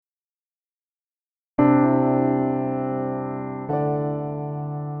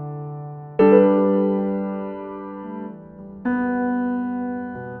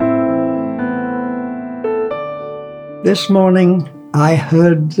This morning, I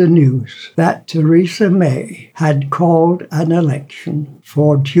heard the news that Theresa May had called an election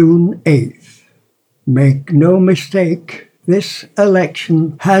for June 8th. Make no mistake, this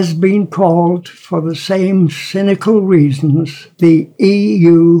election has been called for the same cynical reasons the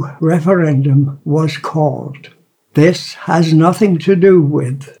EU referendum was called. This has nothing to do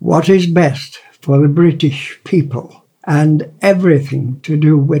with what is best for the British people and everything to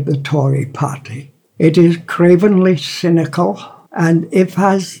do with the Tory party. It is cravenly cynical, and if,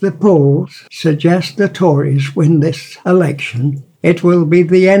 as the polls suggest, the Tories win this election, it will be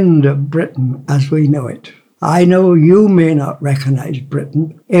the end of Britain as we know it. I know you may not recognise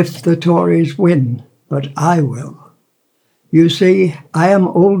Britain if the Tories win, but I will. You see, I am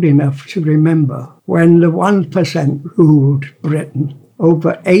old enough to remember when the 1% ruled Britain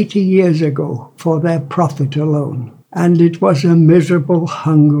over 80 years ago for their profit alone, and it was a miserable,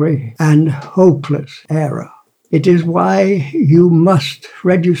 hungry, and hopeless era. It is why you must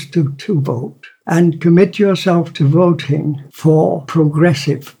register to vote and commit yourself to voting for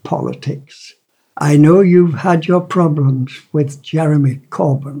progressive politics. I know you've had your problems with Jeremy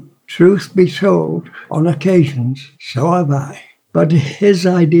Corbyn. Truth be told, on occasions, so have I. But his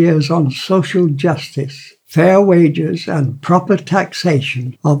ideas on social justice, fair wages and proper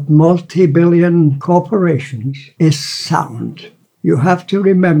taxation of multi-billion corporations is sound. You have to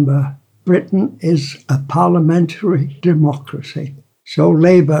remember, Britain is a parliamentary democracy, so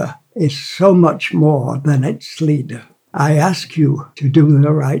Labour is so much more than its leader. I ask you to do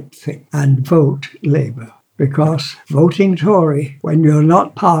the right thing and vote Labour, because voting Tory when you're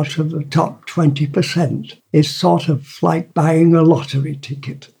not part of the top 20% is sort of like buying a lottery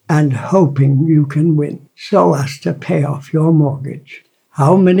ticket and hoping you can win so as to pay off your mortgage.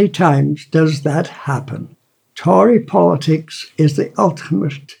 How many times does that happen? Tory politics is the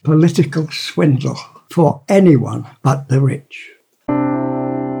ultimate political swindle for anyone but the rich.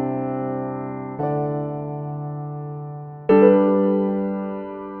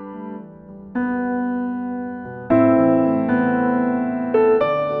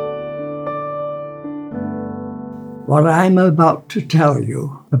 What I'm about to tell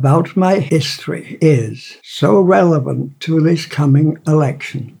you about my history is so relevant to this coming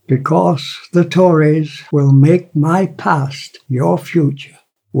election because the Tories will make my past your future.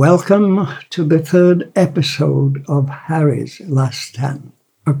 Welcome to the third episode of Harry's Last Stand,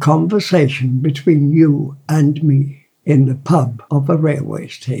 a conversation between you and me in the pub of a railway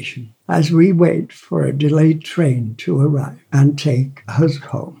station as we wait for a delayed train to arrive and take us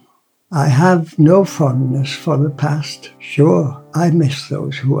home. I have no fondness for the past. Sure, I miss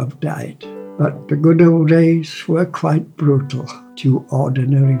those who have died. But the good old days were quite brutal to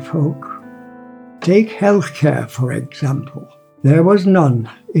ordinary folk. Take healthcare, for example. There was none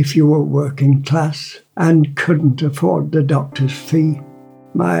if you were working class and couldn't afford the doctor's fee.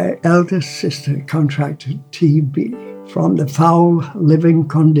 My eldest sister contracted TB. From the foul living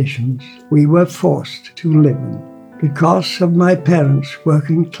conditions we were forced to live in. Because of my parents'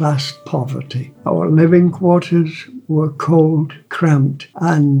 working-class poverty, our living quarters were cold, cramped,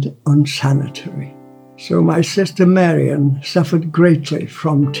 and unsanitary. So my sister Marion suffered greatly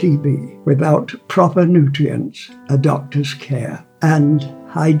from TB without proper nutrients, a doctor's care, and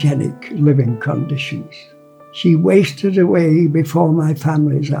hygienic living conditions. She wasted away before my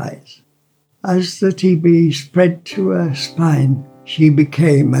family's eyes. As the TB spread to her spine, she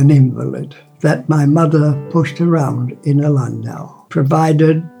became an invalid that my mother pushed around in a landau,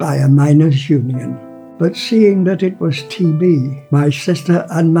 provided by a miners' union. But seeing that it was TB, my sister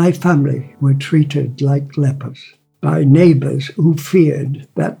and my family were treated like lepers by neighbours who feared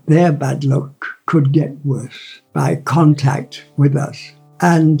that their bad luck could get worse by contact with us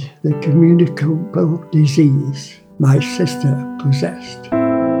and the communicable disease my sister possessed.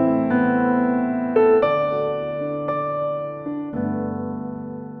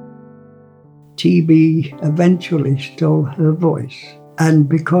 TB eventually stole her voice, and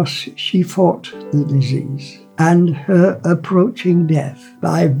because she fought the disease and her approaching death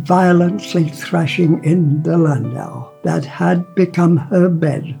by violently thrashing in the landau that had become her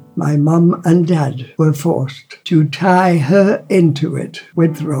bed, my mum and dad were forced to tie her into it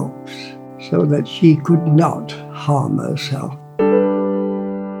with ropes so that she could not harm herself.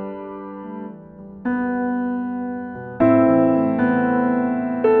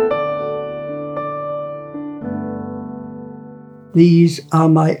 These are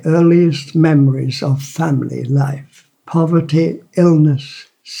my earliest memories of family life, poverty, illness,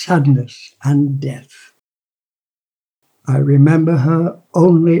 sadness, and death. I remember her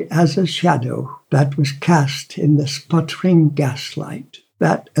only as a shadow that was cast in the sputtering gaslight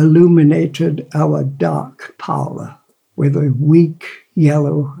that illuminated our dark parlour. with a weak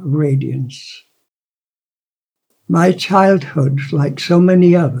yellow radiance. My childhood, like so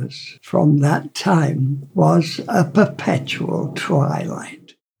many others from that time, was a perpetual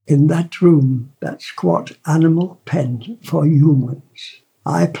twilight. In that room, that squat animal pen for humans,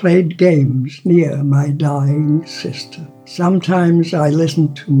 I played games near my dying sister. Sometimes I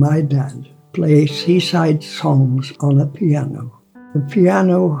listened to my dad play seaside songs on a piano. The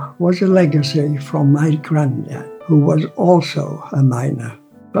piano was a legacy from my granddad, who was also a miner,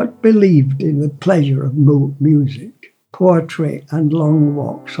 but believed in the pleasure of music, poetry, and long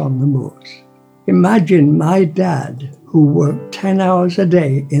walks on the moors. Imagine my dad, who worked 10 hours a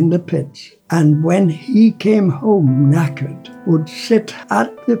day in the pits, and when he came home knackered, would sit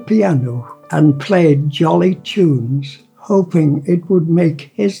at the piano and play jolly tunes, hoping it would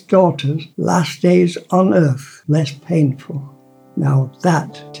make his daughter's last days on earth less painful. Now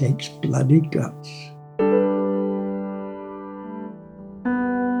that takes bloody guts.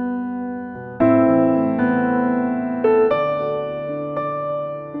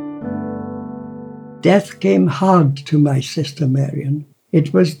 Death came hard to my sister Marion.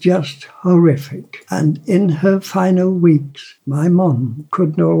 It was just horrific, and in her final weeks, my mom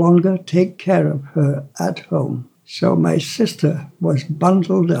could no longer take care of her at home. So my sister was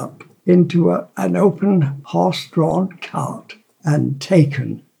bundled up into an open horse-drawn cart and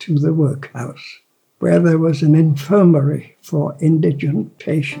taken to the workhouse, where there was an infirmary for indigent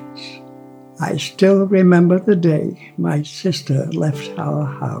patients. I still remember the day my sister left our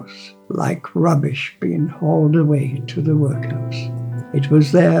house, like rubbish being hauled away to the workhouse. It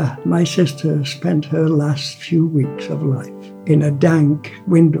was there my sister spent her last few weeks of life, in a dank,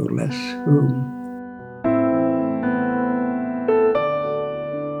 windowless room.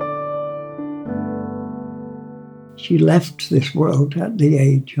 She left this world at the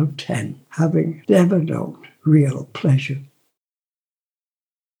age of 10, having never known real pleasure.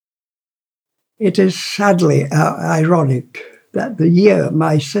 It is sadly ironic that the year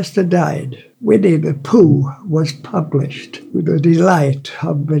my sister died, Winnie the Pooh was published to the delight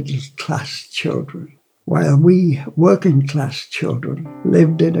of middle-class children, while we working-class children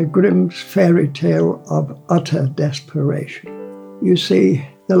lived in a Grimm's fairy tale of utter desperation. You see,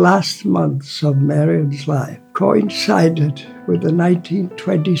 the last months of Marion's life coincided with the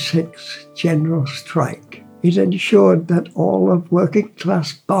 1926 general strike. It ensured that all of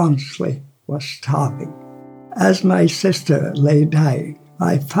working-class Barnsley was starving. As my sister lay dying,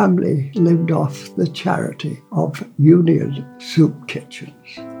 my family lived off the charity of union soup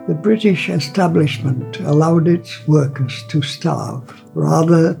kitchens. The British establishment allowed its workers to starve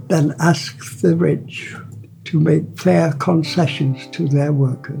rather than ask the rich to make fair concessions to their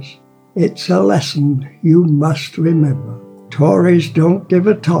workers. It's a lesson you must remember. Tories don't give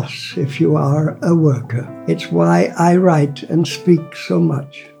a toss if you are a worker. It's why I write and speak so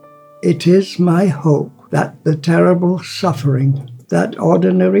much. It is my hope that the terrible suffering that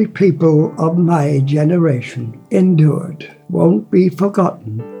ordinary people of my generation endured won't be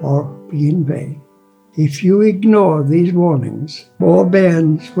forgotten or be in vain. If you ignore these warnings, more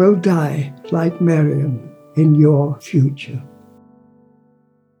bairns will die like Marion in your future.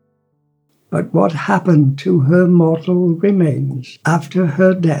 But what happened to her mortal remains after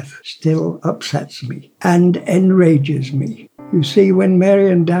her death still upsets me and enrages me. You see, when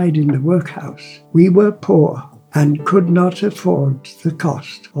Marion died in the workhouse, we were poor and could not afford the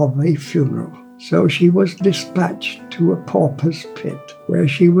cost of a funeral. So she was dispatched to a pauper's pit, where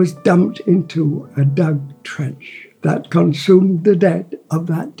she was dumped into a dug trench that consumed the dead of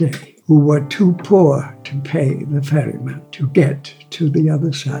that day, who were too poor to pay the ferryman to get to the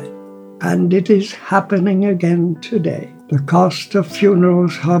other side. And it is happening again today. The cost of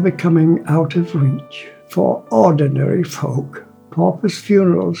funerals are becoming out of reach for ordinary folk. Paupers'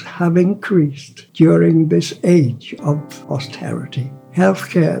 funerals have increased during this age of austerity.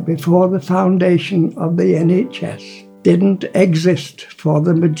 Healthcare before the foundation of the NHS didn't exist for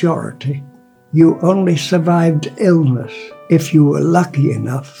the majority. You only survived illness if you were lucky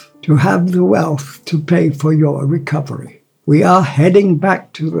enough to have the wealth to pay for your recovery. We are heading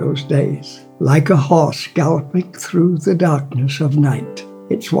back to those days, like a horse galloping through the darkness of night.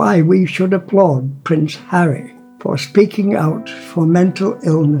 It's why we should applaud Prince Harry for speaking out for mental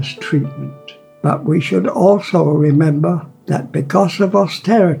illness treatment. But we should also remember that because of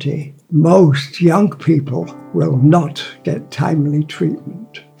austerity, most young people will not get timely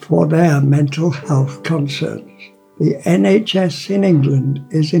treatment for their mental health concerns. The NHS in England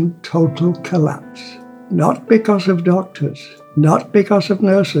is in total collapse. Not because of doctors, not because of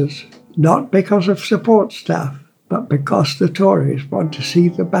nurses, not because of support staff, but because the Tories want to see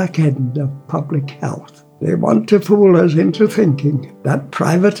the back end of public health. They want to fool us into thinking that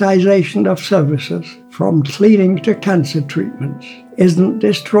privatization of services, from cleaning to cancer treatments, isn't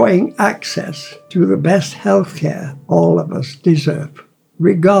destroying access to the best healthcare all of us deserve,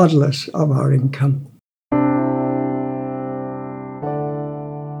 regardless of our income.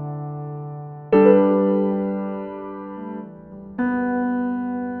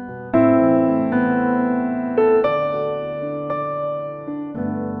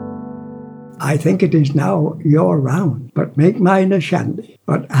 I think it is now your round, but make mine a shandy.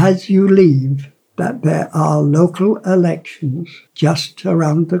 But as you leave, that there are local elections just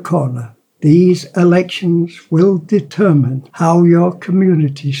around the corner. These elections will determine how your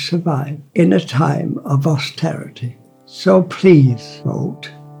communities survive in a time of austerity. So please vote.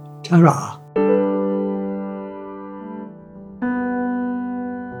 Ta-ra.